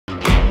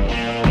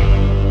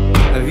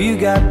Have you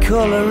got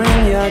color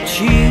in your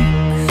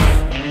cheeks?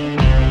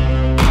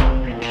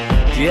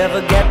 Do you ever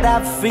get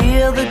that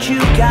fear that you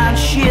can't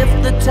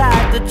shift the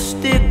tide that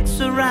sticks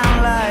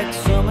around like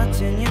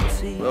summits in your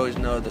teeth? We always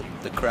know that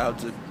the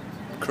crowds are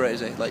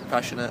crazy, like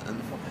passionate,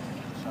 and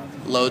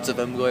loads of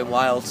them going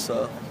wild,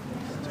 so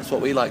that's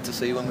what we like to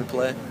see when we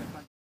play.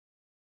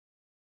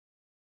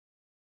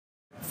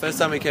 First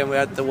time we came, we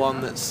had the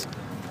one that's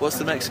what's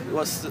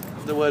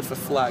the word for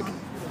flag?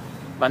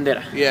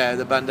 Bandera. Yeah,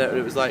 the bandera.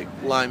 It was like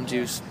lime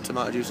juice,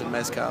 tomato juice, and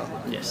mezcal.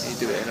 Yes.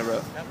 You do it in a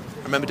row.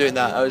 I remember doing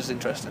that. That was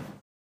interesting.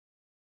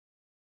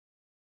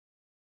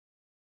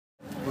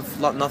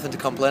 We've got nothing to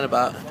complain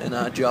about in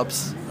our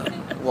jobs,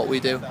 what we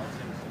do.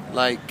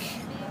 Like,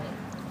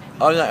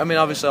 I mean,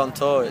 obviously on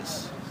tour,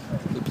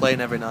 we're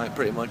playing every night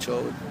pretty much,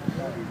 or we're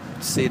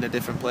seeing a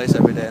different place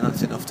every day, and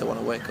that's enough to want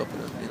to wake up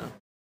and, you know.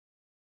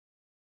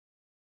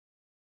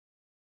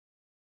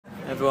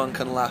 Everyone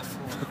can laugh,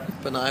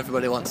 but not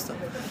everybody wants to.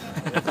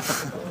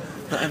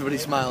 Not everybody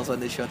smiles when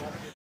they should.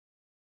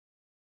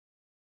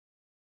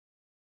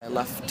 I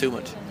laugh too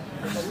much.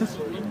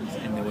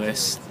 In the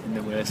worst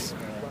places.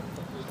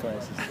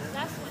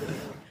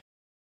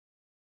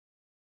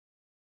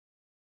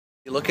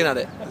 You're looking at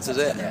it. This is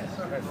it. Yeah.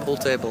 Pool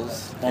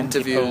tables,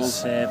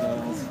 Interviews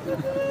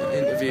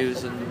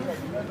and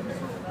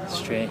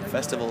straight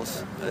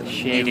festivals, and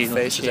shady new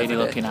faces every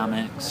day. looking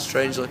hammocks.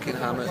 Strange looking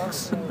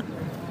hammocks.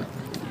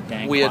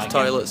 Dang, Weird quite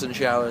toilets and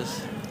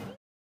showers.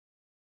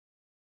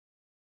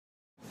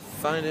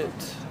 Find it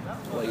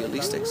where you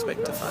least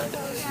expect to find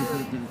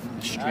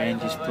it.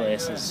 Strangest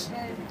places.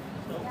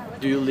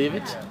 Do you live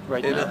it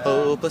right In now? a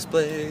hopeless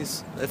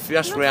place. If you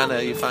ask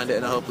Rihanna, you find it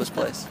in a hopeless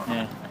place.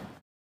 Yeah.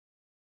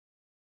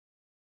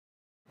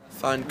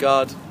 Find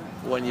God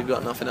when you've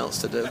got nothing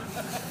else to do.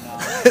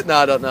 No,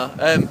 I don't know.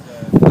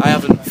 I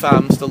haven't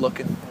found. I'm still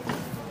looking.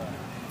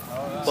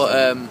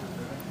 But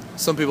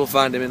some people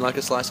find him in like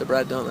a slice of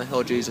bread, don't they?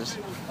 Or Jesus.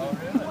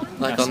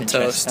 Like That's on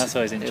toast. That's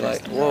always You're like,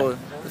 interesting. whoa,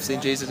 I've seen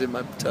Jesus in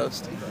my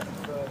toast.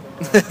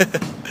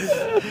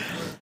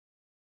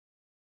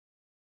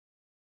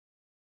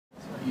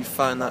 You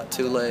find that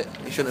too late.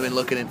 You shouldn't have been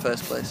looking in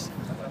first place.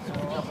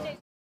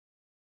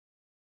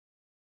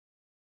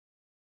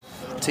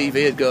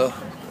 TV would go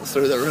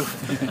through the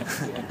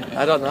roof.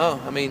 I don't know.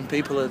 I mean,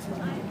 people have.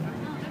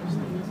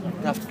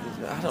 I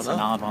don't It's know. an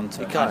hard one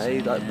to You can't.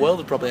 imagine, The yeah. world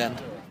would probably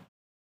end.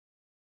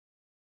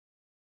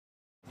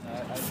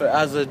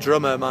 As a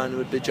drummer, mine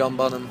would be John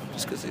Bonham,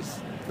 just because he's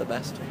the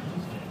best,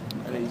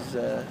 and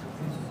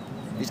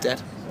he's dead,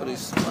 but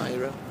he's my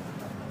hero.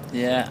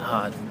 Yeah,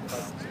 hard.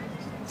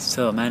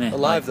 So many.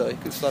 Alive though, you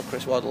could still have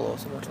Chris Waddle or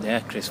something.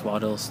 Yeah, Chris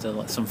Waddle, still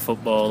like some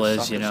footballers,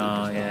 Soccer you know,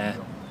 superstar. yeah.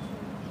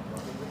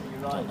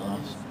 Don't know.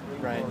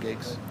 Ryan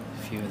Giggs.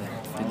 A few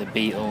of the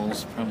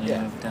Beatles probably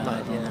Yeah, have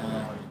died, you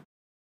know.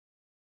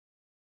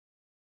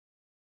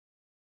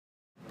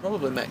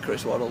 Probably met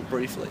Chris Waddle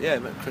briefly. Yeah, I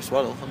met Chris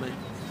Waddle. I mean,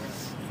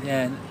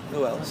 Yeah,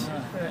 who else?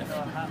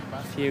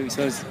 a few.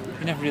 So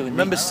you never really I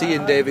remember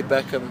seeing David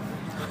Beckham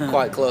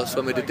quite close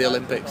when we did the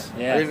Olympics.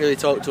 Yeah. I didn't really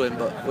talk to him,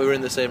 but we were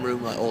in the same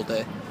room like all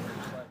day.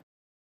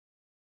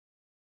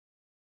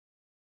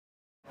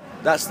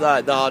 That's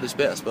like the hardest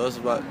bit, I suppose,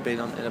 about being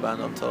in a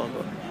band on tour.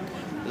 But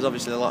there's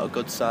obviously a lot of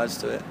good sides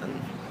to it,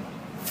 and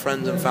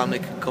friends and family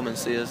can come and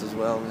see us as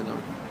well, you know,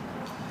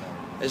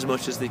 as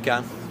much as they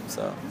can.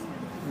 So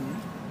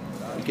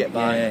we get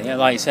by. Yeah,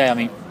 like you say, I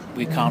mean,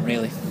 we can't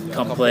really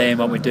complain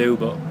when we do,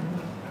 but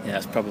yeah,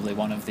 that's probably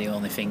one of the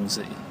only things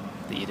that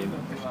you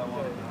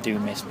do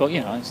miss. But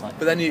you know, it's like.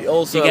 But then it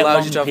also You get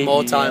allows you to have long more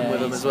periods, time yeah, with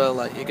them it's- as well.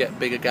 Like you get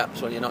bigger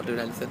gaps when you're not doing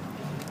anything.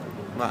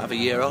 You might have a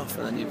year off,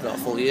 and then you've got a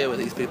full year with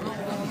these people,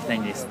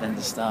 Then you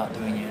start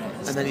doing your.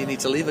 and then you need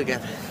to leave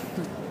again.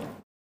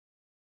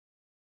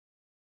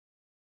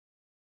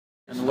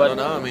 And I don't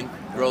know. I mean,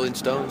 Rolling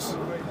Stones,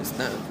 it's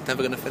never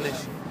going to finish.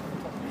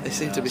 They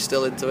seem to be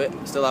still into it,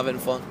 still having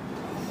fun.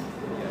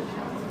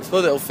 I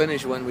suppose it'll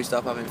finish when we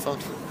stop having fun.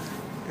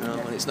 You know,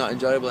 when it's not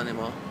enjoyable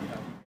anymore.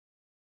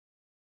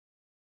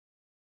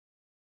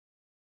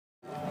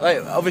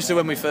 Like, obviously,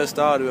 when we first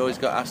started, we always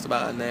got asked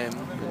about our name,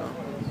 you know,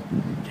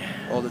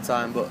 all the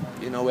time. But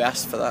you know, we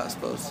asked for that, I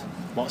suppose.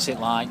 What's it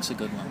like? It's a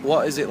good one.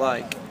 What is it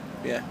like?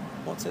 Yeah,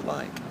 what's it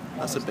like?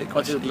 That's a big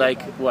What's question. it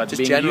like? What, Just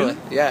being generally,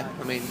 you? yeah.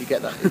 I mean, you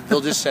get that.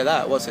 They'll just say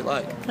that. What's it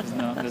like?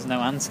 There's no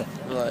answer.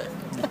 We're like,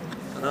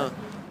 I know.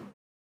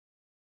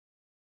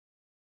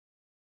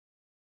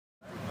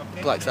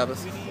 Black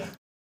Sabbath.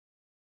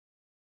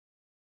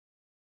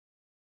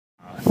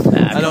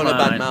 Nah, I don't want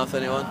to come on. badmouth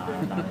anyone.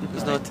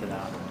 There's no. To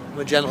that. I'm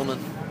a gentleman.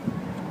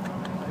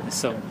 There's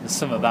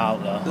some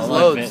about though. There's I'll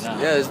loads. admit that.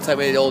 Yeah, it's take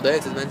me all day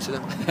to mention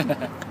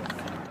them.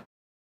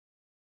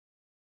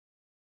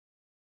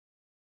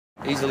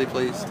 Easily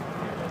pleased.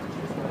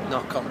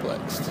 Not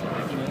complexed.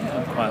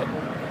 Yeah, I'm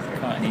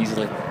quite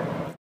easily.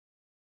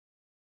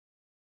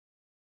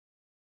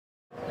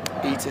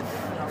 Eating.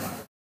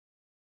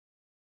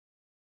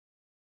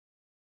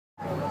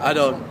 I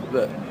don't,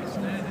 but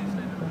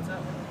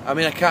I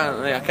mean, I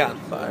can,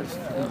 but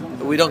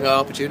we don't get an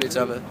opportunity to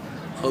have a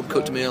home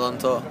cooked meal on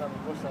tour.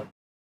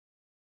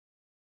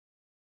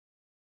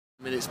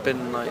 I mean, it's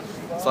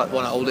like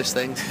one of the oldest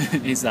things.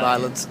 Is that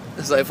violence?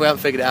 It's like if we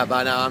haven't figured it out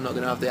by now, I'm not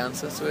going to have the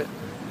answer to it.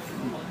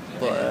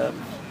 But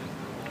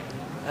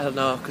I don't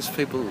know, because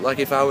people, like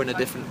if I were in a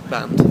different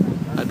band,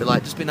 I'd be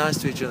like, just be nice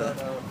to each other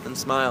and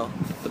smile.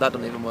 But that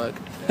doesn't even work.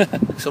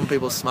 Some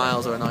people's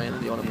smiles are annoying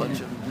and you want to punch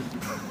them.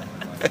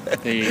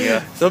 There you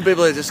go. Some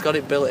people have just got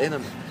it built in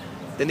and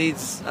they need,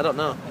 I don't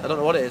know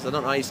what it is, I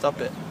don't know how you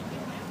stop it.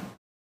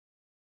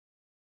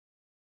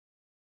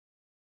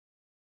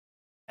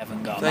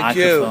 Haven't got a Thank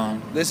microphone.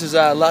 you. This is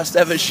our last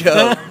ever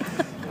show.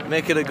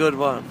 Make it a good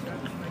one.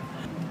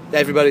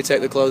 Everybody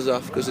take the clothes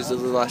off because this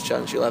is the last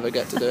chance you'll ever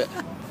get to do it.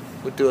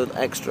 We'll do an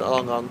extra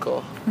long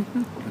encore.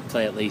 We'll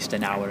play at least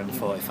an hour and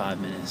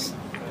 45 minutes.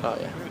 Oh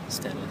yeah.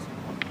 Instead of...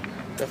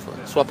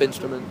 Definitely. Swap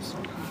instruments.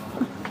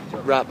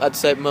 Rap. I'd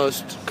say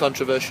most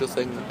controversial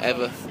thing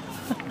ever.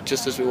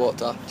 Just as we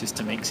walked off. Just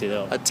to mix it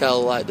up. I'd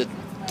tell like the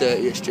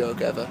dirtiest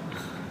joke ever.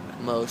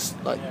 Most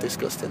like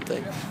disgusting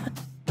thing.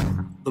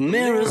 The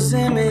mirror's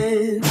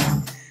image,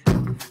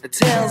 it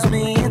tells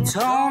me it's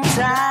home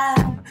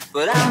time,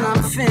 but I'm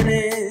not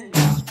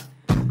finished,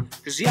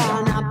 'cause you're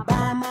not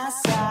by my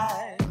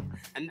side,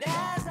 and